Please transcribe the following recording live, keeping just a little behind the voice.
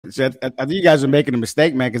So I think you guys are making a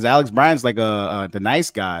mistake, man, because Alex Bryant's like the nice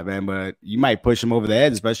guy, man, but you might push him over the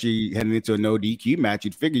edge, especially heading into a no DQ match.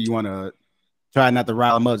 You'd figure you want to try not to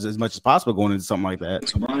rile him up as much as possible going into something like that.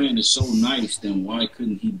 Alex Bryant is so nice, then why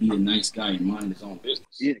couldn't he be a nice guy and mind his own business?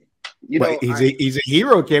 You know, he's a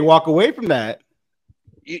hero. Can't walk away from that.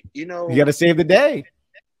 You know, you got to save the day.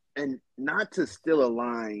 And not to steal a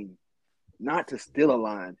line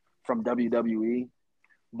from WWE,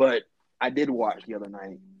 but I did watch the other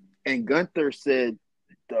night, and Gunther said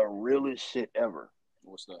the realest shit ever.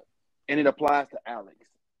 What's that? And it applies to Alex.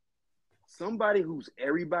 Somebody who's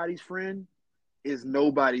everybody's friend is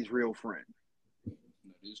nobody's real friend. That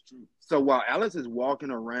is true. So while Alex is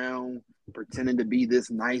walking around pretending to be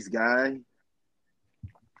this nice guy,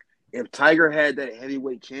 if Tiger had that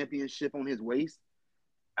heavyweight championship on his waist,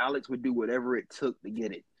 Alex would do whatever it took to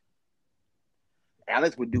get it.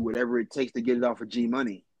 Alex would do whatever it takes to get it off of G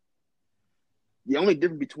Money. The only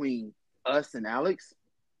difference between us and Alex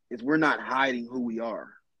is we're not hiding who we are.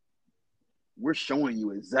 We're showing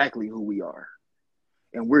you exactly who we are.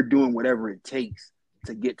 And we're doing whatever it takes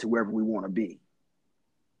to get to wherever we want to be.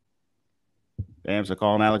 Damn, so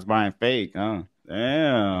calling Alex Bryant fake, huh?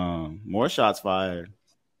 Damn. More shots fired.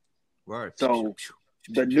 Right. So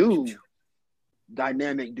the new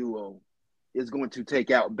dynamic duo is going to take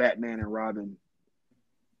out Batman and Robin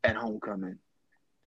at Homecoming.